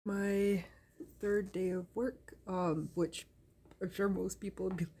third day of work, which I'm sure most people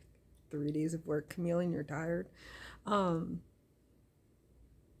would be like, 3 days of work, Chameleon, you're tired. Health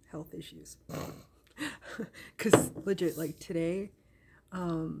issues. Because legit, like today,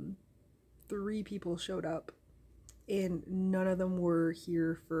 3 people showed up and none of them were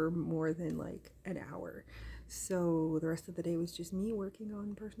here for more than like an hour. So the rest of the day was just me working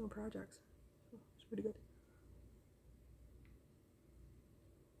on personal projects. So it's pretty good.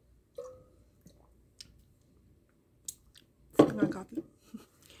 Sipping on coffee.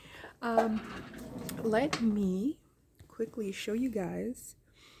 Let me quickly show you guys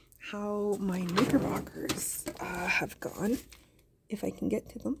how my knickerbockers have gone, if I can get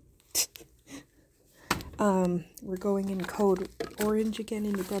to them. We're going in code orange again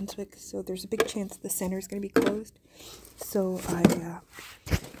in New Brunswick, so there's a big chance the center is going to be closed. So I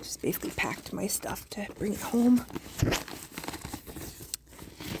just basically packed my stuff to bring it home. I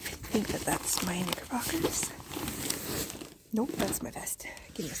think that's my knickerbockers. Nope, that's my vest.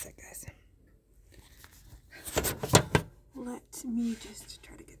 Give me a sec, guys. Let me just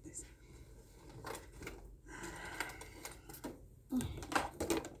try to get this.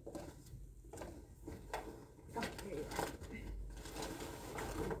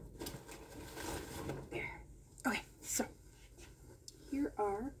 Okay, so here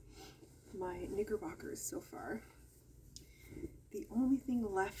are my knickerbockers so far. The only thing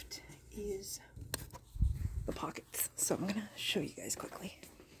left is the pockets. So I'm gonna show you guys quickly.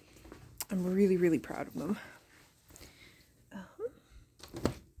 I'm really, really proud of them.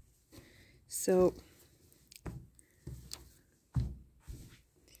 So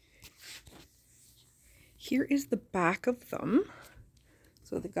here is the back of them.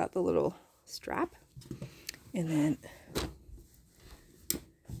 So they've got the little strap, and then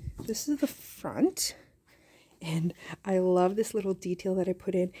this is the front. And I love this little detail that I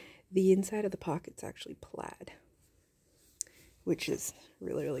put in. The inside of the pocket's actually plaid, which is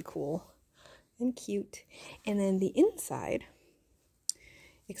really, really cool and cute. And then the inside,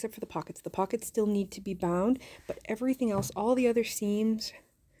 except for the pockets still need to be bound, but everything else, all the other seams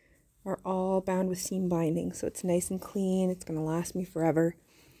are all bound with seam binding. So it's nice and clean. It's going to last me forever.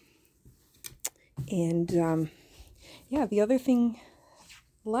 And yeah, the other thing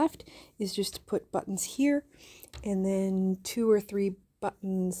left is just to put buttons here and then 2 or 3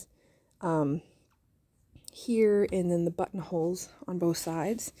 buttons here, and then the buttonholes on both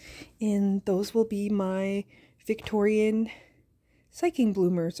sides, and those will be my Victorian cycling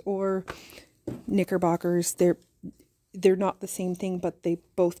bloomers or knickerbockers. They're not the same thing, but they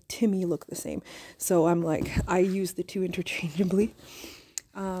both to me look the same, so I'm like, I use the two interchangeably.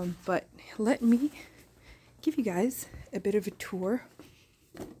 But let me give you guys a bit of a tour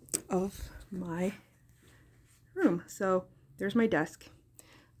of my room. So there's my desk.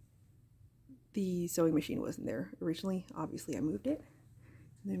 The sewing machine wasn't there originally. Obviously, I moved it.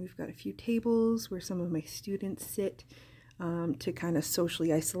 And then we've got a few tables where some of my students sit to kind of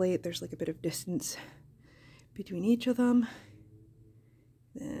socially isolate. There's like a bit of distance between each of them.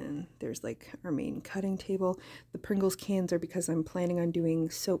 Then there's like our main cutting table. The Pringles cans are because I'm planning on doing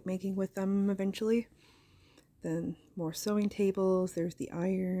soap making with them eventually. Then more sewing tables. There's the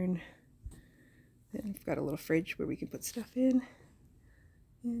iron. Then we've got a little fridge where we can put stuff in.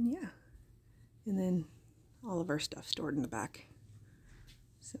 And yeah. And then all of our stuff stored in the back.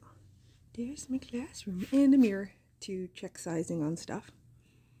 So there's my classroom and a mirror to check sizing on stuff.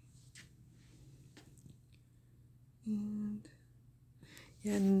 And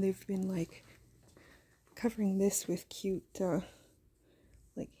yeah, and they've been like covering this with cute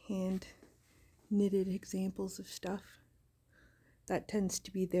like hand knitted examples of stuff. That tends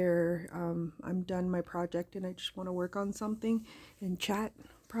to be their I'm done my project and I just want to work on something and chat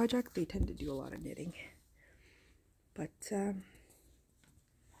project. They tend to do a lot of knitting. But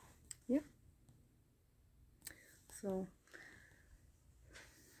yeah. So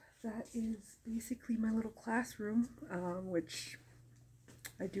that is basically my little classroom, which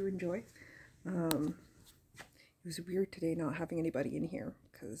I do enjoy. It was weird today not having anybody in here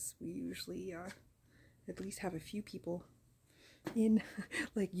because we usually at least have a few people in.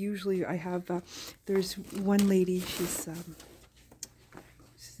 Like usually I have there's one lady, she's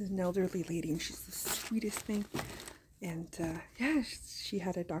an elderly lady and she's the sweetest thing, and yeah, she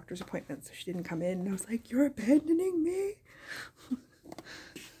had a doctor's appointment so she didn't come in, and I was like, you're abandoning me.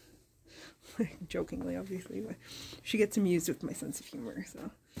 Like jokingly, obviously, but she gets amused with my sense of humor.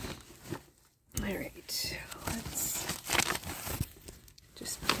 So all right, let's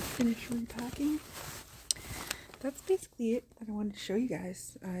just finish repacking. That's basically it that I wanted to show you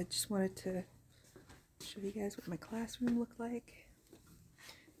guys. I just wanted to show you guys what my classroom looked like.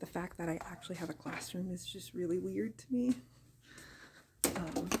 The fact that I actually have a classroom is just really weird to me.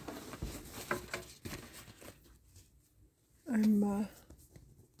 I'm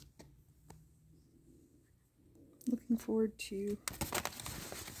looking forward to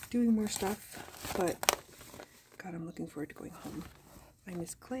doing more stuff, but God, I'm looking forward to going home. I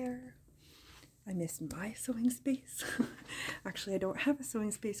miss Claire. I miss my sewing space. Actually, I don't have a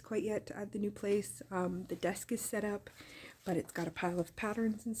sewing space quite yet at the new place. The desk is set up, but it's got a pile of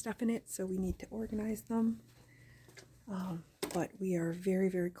patterns and stuff in it, so we need to organize them. But we are very,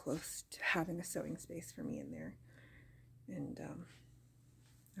 very close to having a sewing space for me in there. And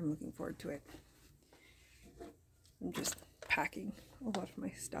I'm looking forward to it. I'm just packing a lot of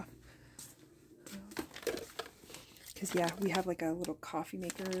my stuff. Because yeah, we have like a little coffee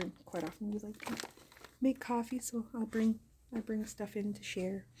maker, and quite often we like to make coffee, so I bring stuff in to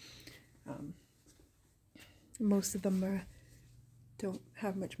share. Most of them don't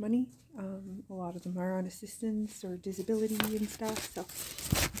have much money. A lot of them are on assistance or disability and stuff, so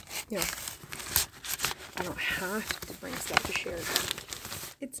you know, I don't have to bring stuff to share.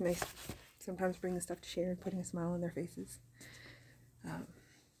 It's nice sometimes bringing stuff to share and putting a smile on their faces.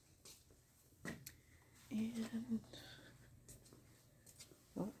 And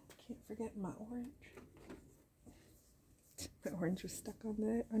oh, can't forget my orange. My orange was stuck on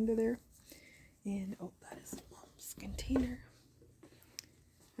the under there. And oh, that is Mom's container.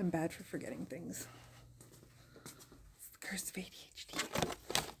 I'm bad for forgetting things. It's the curse of ADHD.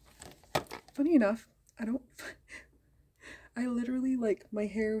 Funny enough, I literally, like, my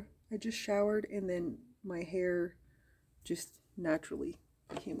hair, I just showered and then my hair just naturally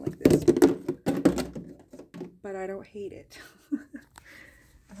became like this. But I don't hate it.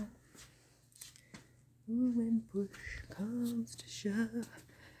 When push comes to shove,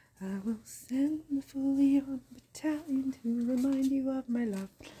 I will send the fully armed battalion to remind you of my love.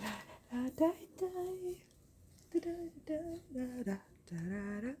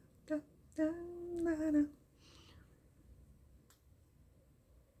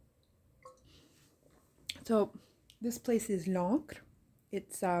 So this place is L'Ancre.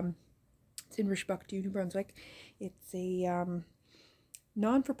 It's in Richbuck, New Brunswick. It's a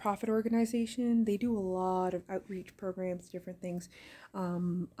non-for-profit organization. They do a lot of outreach programs, different things.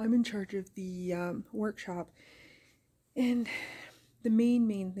 I'm in charge of the workshop, and the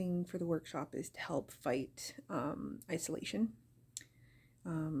main thing for the workshop is to help fight isolation.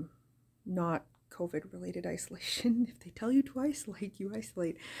 Not COVID related isolation. If they tell you to isolate, you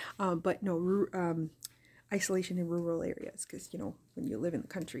isolate. But no, isolation in rural areas, because, you know, when you live in the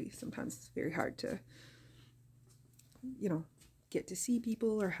country, sometimes it's very hard to, you know, get to see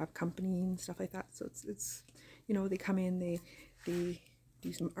people or have company and stuff like that. So it's you know, they come in, they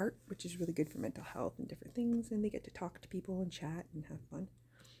do some art, which is really good for mental health and different things, and they get to talk to people and chat and have fun.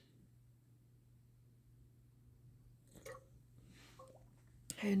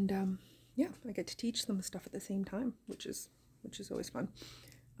 And yeah, I get to teach them stuff at the same time, which is always fun.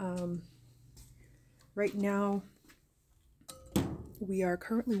 Right now we are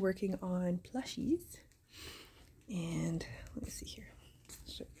currently working on plushies, and let me see here.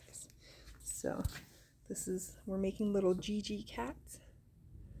 I'll show you this. So we're making little Gigi cats.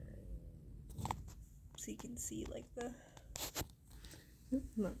 So you can see like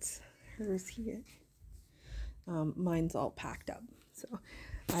that's hers here. Mine's all packed up. So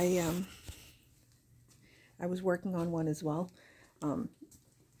I was working on one as well.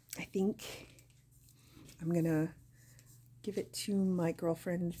 I think I'm gonna give it to my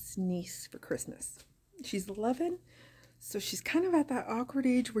girlfriend's niece for Christmas. She's 11, so she's kind of at that awkward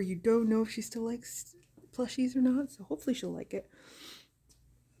age where you don't know if she still likes plushies or not, so hopefully she'll like it.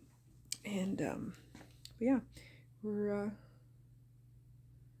 And but yeah, we're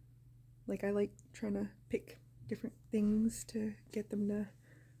like, I like trying to pick different things to get them to,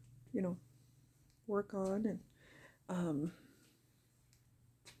 you know, work on, and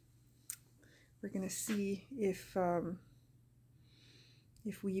we're gonna see if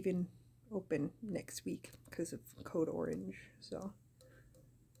we even open next week because of Code Orange. So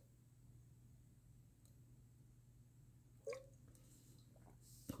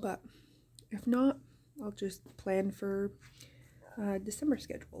but if not, I'll just plan for December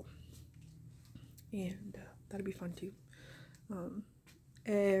schedule, and that'll be fun too.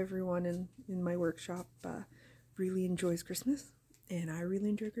 Everyone in my workshop really enjoys Christmas, and I really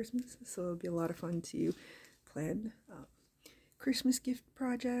enjoy Christmas, so it'll be a lot of fun to plan Christmas gift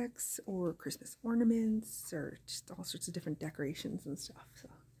projects or Christmas ornaments or just all sorts of different decorations and stuff. So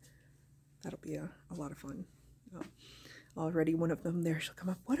that'll be a lot of fun. Already one of them there, she'll come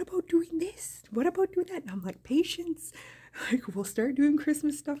up, what about doing this? What about doing that? And I'm like, patience, Like, we'll start doing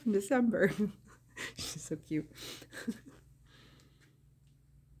Christmas stuff in December. She's so cute.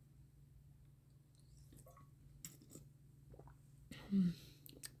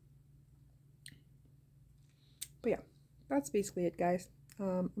 But yeah, that's basically it, guys.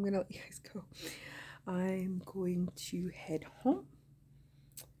 I'm gonna let you guys go. I'm going to head home,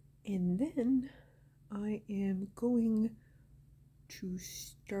 and then I am going to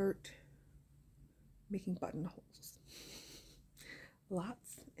start making buttonholes.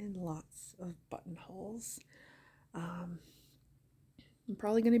 Lots and lots of buttonholes. I'm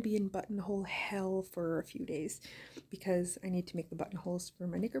probably going to be in buttonhole hell for a few days because I need to make the buttonholes for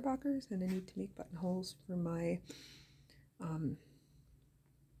my knickerbockers, and I need to make buttonholes for my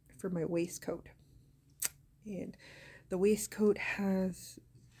waistcoat. And the waistcoat has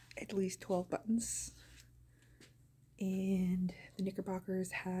at least 12 buttons, and the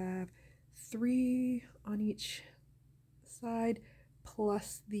knickerbockers have 3 on each side,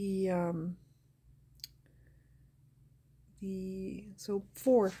 plus so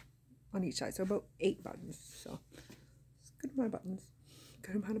 4 on each side, so about 8 buttons. So it's a good amount of buttons,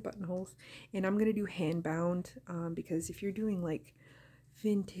 good amount of buttonholes. And I'm gonna do hand bound because if you're doing like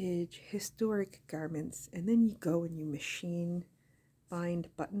vintage historic garments and then you go and you machine bind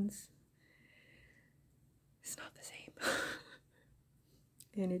buttons, it's not the same.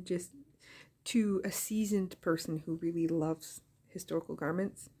 And it just, to a seasoned person who really loves historical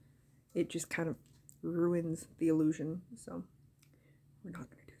garments, it just kind of ruins the illusion. So we're not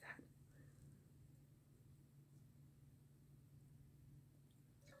going to do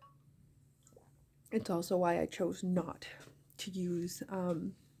that. It's also why I chose not to use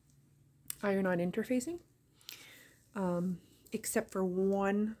iron-on interfacing, except for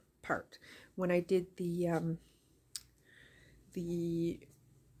one part. When I did the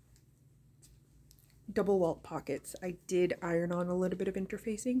double welt pockets, I did iron on a little bit of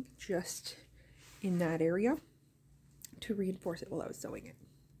interfacing just in that area to reinforce it while I was sewing it.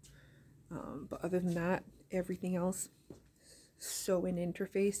 But other than that, everything else, sew in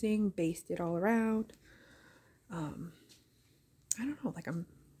interfacing, based it all around. I don't know, like I'm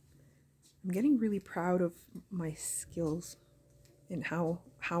getting really proud of my skills and how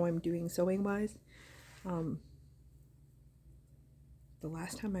I'm doing sewing wise. The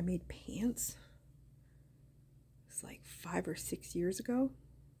last time I made pants was like 5 or 6 years ago.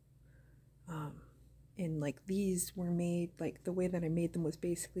 And like these were made, like the way that I made them was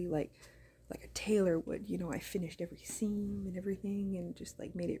basically like a tailor would, you know. I finished every seam and everything and just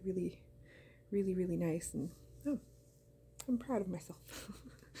like made it really, really, really nice. And oh, I'm proud of myself.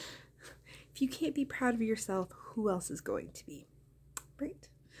 If you can't be proud of yourself, who else is going to be, right?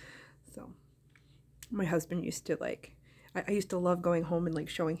 So my husband used to like, I used to love going home and like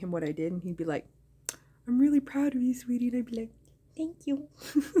showing him what I did, and he'd be like, I'm really proud of you, sweetie. And I'd be like, thank you.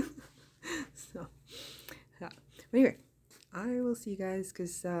 So yeah, but anyway, I will see you guys,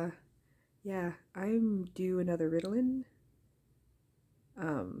 because yeah, I'm due another Ritalin,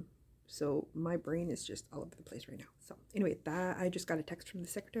 so my brain is just all over the place right now. So anyway, that I just got a text from the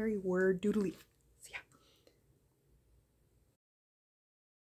secretary. We're due to leave.